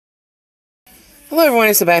Hello everyone,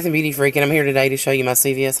 it's the Bath and Beauty Freak, and I'm here today to show you my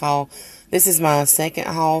CVS haul. This is my second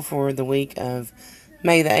haul for the week of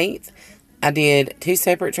May the 8th. I did 2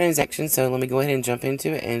 separate transactions, so let me go ahead and jump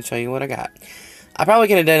into it and show you what I got. I probably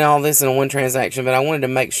could have done all this in one transaction, but I wanted to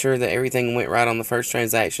make sure that everything went right on the first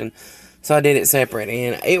transaction, so I did it separate.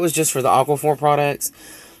 And it was just for the Aquaphor products.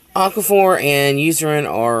 Aquaphor and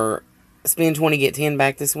Eucerin are spend 20, get 10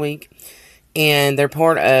 back this week. And they're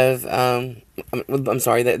part of,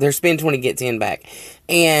 they're spend 20, get 10 back.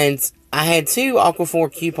 And I had 2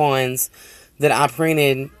 Aquaphor coupons that I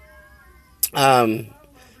printed. I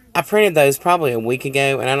printed those probably a week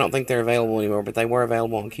ago, and I don't think they're available anymore, but they were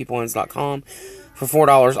available on coupons.com for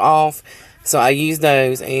 $4 off. So I used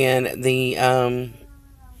those, and the,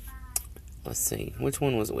 let's see, which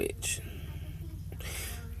one was which?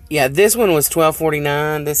 Yeah, this one was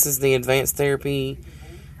 $12.49. This is the Advanced Therapy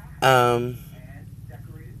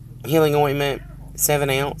healing ointment, 7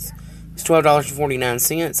 ounce. It's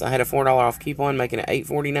 $12.49. I had a $4 off coupon, making it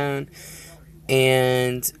 $8.49.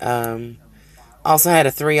 And also had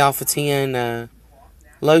a 3 off of 10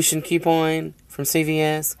 lotion coupon from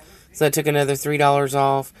CVS. So that took another $3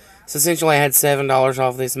 off. So essentially I had $7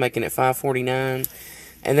 off this, making it $5.49.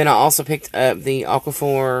 And then I also picked up the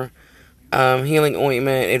Aquaphor healing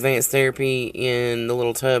ointment, Advanced Therapy in the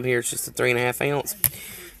little tub here. It's just a 3.5 ounce.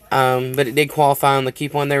 But it did qualify on the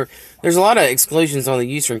coupon. There's a lot of exclusions on the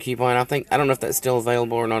Eucerin coupon. I don't know if that's still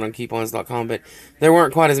available or not on coupons.com, but there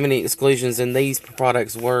weren't quite as many exclusions, and these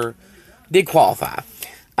products did qualify.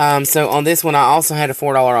 So on this one, I also had a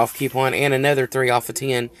 $4 off coupon and another 3 off of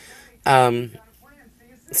 10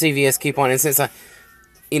 CVS coupon. And since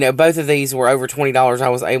both of these were over $20, I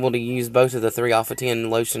was able to use both of the 3 off of 10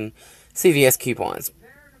 lotion CVS coupons.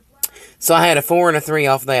 So I had a 4 and a 3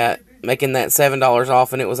 off that, making that $7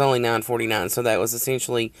 off, and it was only $9.49, so that was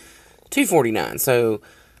essentially $2.49. So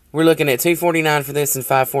we're looking at $2.49 for this and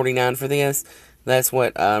 $5.49 for this. That's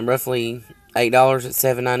what, roughly $8 at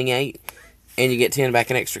 $7.98, and you get 10 back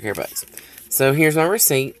in extra care bucks. So here's my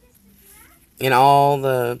receipt. And all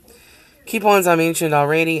the coupons I mentioned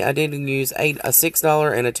already, I did use a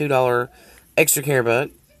 $6 and a $2 extra care buck.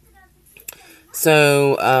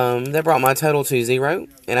 So that brought my total to 0,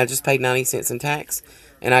 and I just paid 90 cents in tax.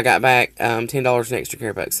 And I got back $10 in extra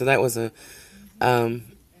care bucks. So that was if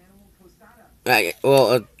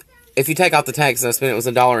you take off the taxes I spent, it was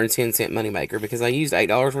a $1.10 moneymaker, because I used $8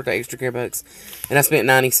 worth of extra care bucks, and I spent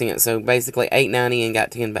 90 cents. So basically $8.90 and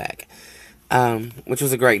got 10 back, which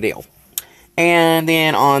was a great deal. And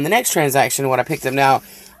then on the next transaction, what I picked up now,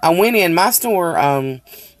 I went in my store. I've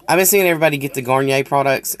been seeing everybody get the Garnier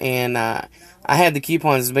products, and I had the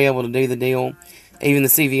coupons to be able to do the deal, even the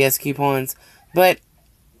CVS coupons, but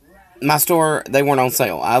my store, they weren't on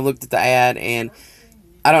sale. I looked at the ad, and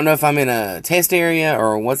I don't know if I'm in a test area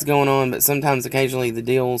or what's going on, but sometimes, occasionally, the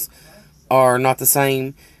deals are not the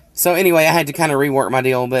same. So anyway, I had to kind of rework my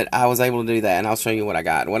deal, but I was able to do that, and I'll show you what I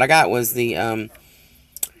got. What I got was the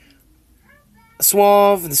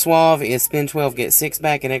Suave. The Suave is spend 12, get 6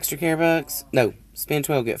 back in extra care bucks. No, spend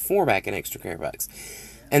 12, get 4 back in extra care bucks.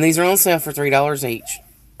 And these are on sale for $3 each.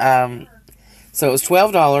 So it was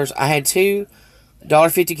 $12. I had 2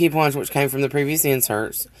 $1.50 coupons, which came from the previous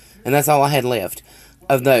inserts, and that's all I had left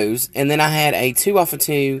of those. And then I had a 2 off of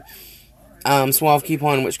 2 Suave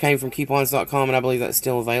coupon, which came from coupons.com, and I believe that's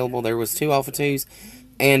still available. There was 2 off of 2s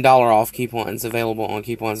and $1 off coupons available on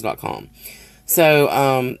coupons.com.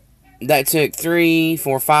 So that took $3,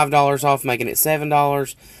 $4, $5 off, making it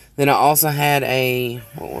 $7. Then I also had a,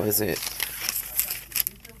 what was it?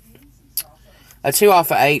 A 2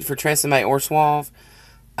 off of 8 for Tresemme or Suave.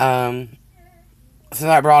 So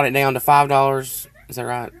that brought it down to $5. Is that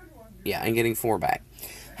right? Yeah, and getting 4 back.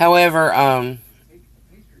 However,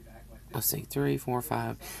 let's see, 3, 4,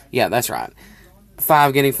 5. Yeah, that's right.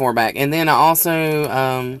 5 getting 4 back. And then I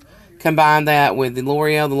also combined that with the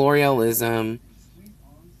L'Oreal. The L'Oreal is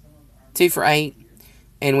 2 for $8.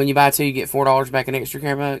 And when you buy 2, you get $4 back in extra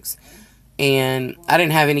care bucks. And I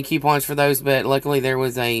didn't have any coupons for those, but luckily there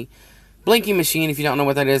was a blinking machine. If you don't know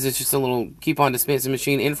what that is, it's just a little coupon dispensing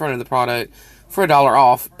machine in front of the product for $1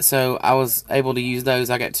 off. So I was able to use those.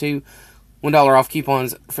 I got 2 $1 off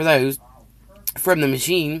coupons for those from the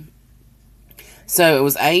machine. So it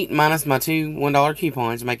was 8 minus my 2 $1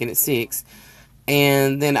 coupons, making it 6.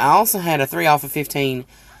 And then I also had a 3 off of 15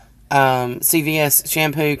 CVS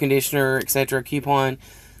shampoo, conditioner, etc. coupon,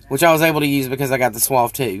 which I was able to use because I got the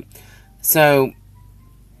Suave too. So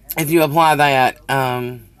if you apply that,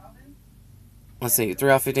 let's see, 3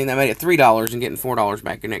 off 15, that made it $3 and getting $4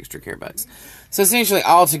 back in extra care bucks. So essentially,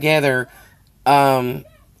 altogether,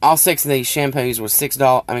 all 6 of these shampoos was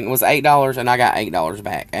 $8, and I got $8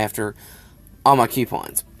 back after all my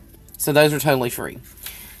coupons. So those were totally free.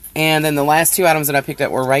 And then the last two items that I picked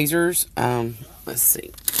up were razors. Let's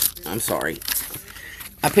see. I'm sorry.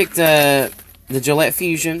 I picked the Gillette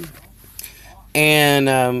Fusion.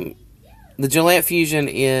 And the Gillette Fusion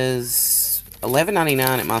is $11.99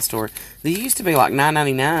 at my store. They used to be like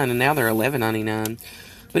 $9.99, and now they're $11.99.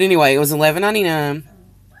 But anyway, it was $11.99.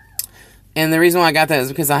 And the reason why I got that is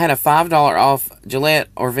because I had a $5 off Gillette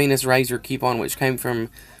or Venus razor coupon, which came from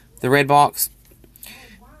the red box.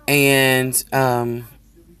 And I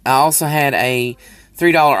also had a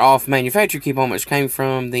 $3 off manufacturer coupon, which came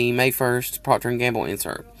from the May 1st Procter & Gamble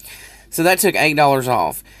insert. So that took $8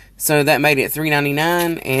 off. So that made it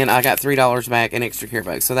 $3.99, and I got $3 back in extra care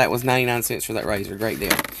bucks. So that was 99 cents for that razor. Great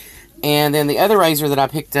deal. And then the other razor that I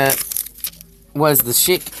picked up was the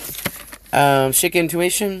Schick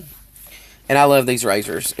Intuition. And I love these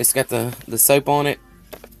razors. It's got the soap on it.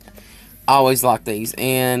 I always like these.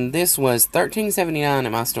 And this was $13.79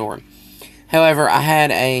 at my store. However, I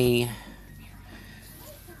had a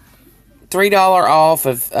 $3 off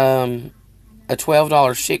of a $12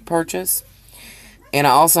 Schick purchase. And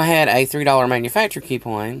I also had a $3 manufacturer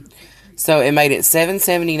coupon. So it made it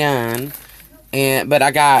 $7.79. But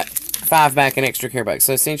I got $5 back in extra care bucks.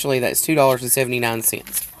 So essentially that's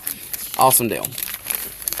 $2.79. Awesome deal.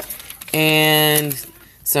 And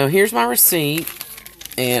so here's my receipt.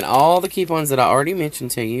 And all the coupons that I already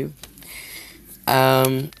mentioned to you.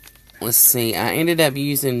 Let's see. I ended up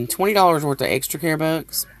using $20 worth of extra care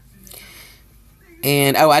bucks.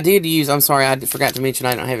 And, oh, I did use, I'm sorry, I forgot to mention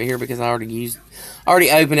I don't have it here because I already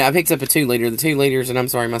opened it. I picked up a 2-liter. The 2 liters, and I'm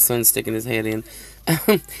sorry, my son's sticking his head in.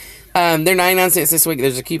 They're 99 cents this week.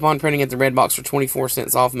 There's a coupon printing at the red box for 24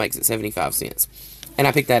 cents off, makes it 75 cents. And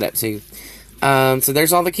I picked that up too. So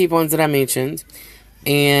there's all the coupons that I mentioned.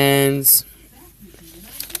 And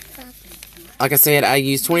like I said, I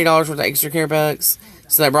used $20 worth of extra care bucks.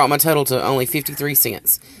 So that brought my total to only 53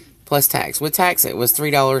 cents plus tax. With tax, it was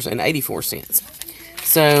 $3.84.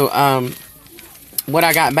 So, what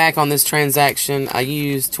I got back on this transaction, I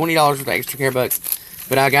used $20 worth of extra care bucks,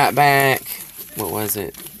 but I got back, what was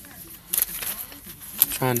it? I'm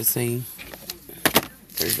trying to see.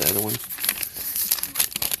 There's the other one.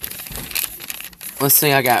 Let's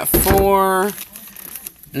see, I got 4,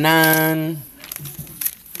 9,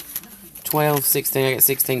 12, 16. I got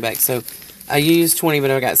 16 back. So, I used 20,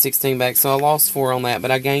 but I got 16 back. So, I lost 4 on that,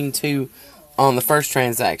 but I gained 2 on the first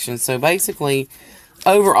transaction. So, basically,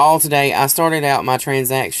 overall today, I started out my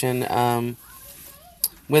transaction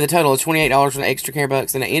with a total of $28 worth of extra care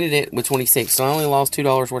bucks, and I ended it with 26. So I only lost $2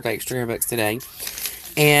 worth of extra care bucks today.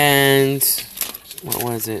 And what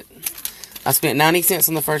was it? I spent 90 cents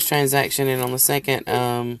on the first transaction, and on the second,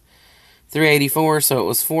 $3.84. So it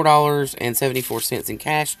was $4.74 in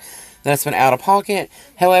cash that's been out of pocket.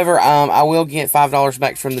 However, I will get $5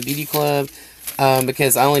 back from the beauty club.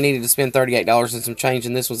 Because I only needed to spend $38 and some change,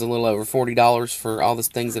 and this was a little over $40 for all the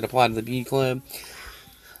things that apply to the beauty club.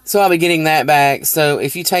 So I'll be getting that back. So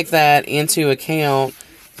if you take that into account,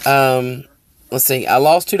 let's see, I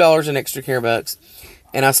lost $2 in extra care bucks,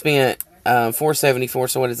 and I spent $4.74.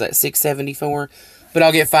 So what is that? $6.74. But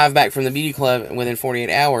I'll get $5 back from the beauty club within 48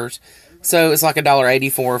 hours. So it's like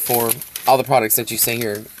 $1.84 for all the products that you see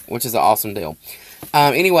here, which is an awesome deal.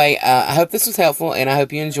 Anyway, I hope this was helpful, and I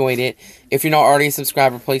hope you enjoyed it. If you're not already a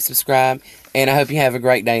subscriber, please subscribe, and I hope you have a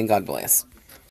great day, and God bless.